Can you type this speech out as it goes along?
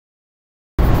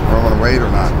delayed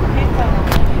or not.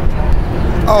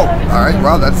 Oh, all right.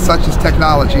 Well, that's such as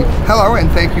technology. Hello, and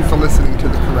thank you for listening to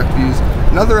The Correct Views.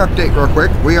 Another update real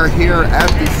quick. We are here at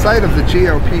the site of the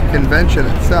GOP Convention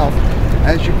itself.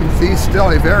 As you can see,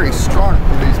 still a very strong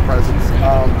police presence.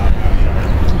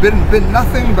 Been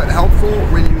nothing but helpful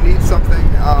when you need something.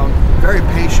 Very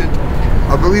patient.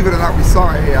 Believe it or not, we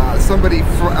saw somebody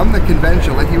from the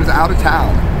convention, like he was out of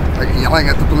town, like yelling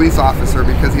at the police officer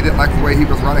because he didn't like the way he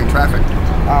was running traffic.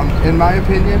 In my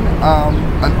opinion,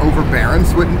 an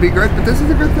overbearance wouldn't be good, but this is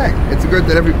a good thing. It's good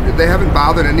that they haven't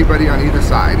bothered anybody on either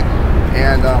side.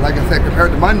 And like I said,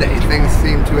 compared to Monday, things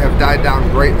seem to have died down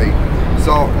greatly.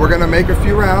 So we're going to make a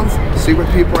few rounds, see what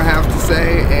people have to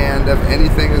say, and if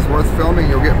anything is worth filming,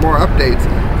 you'll get more updates.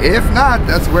 If not,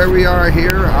 that's where we are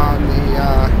here on the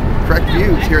Correct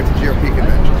Views here at the GOP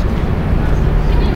Convention.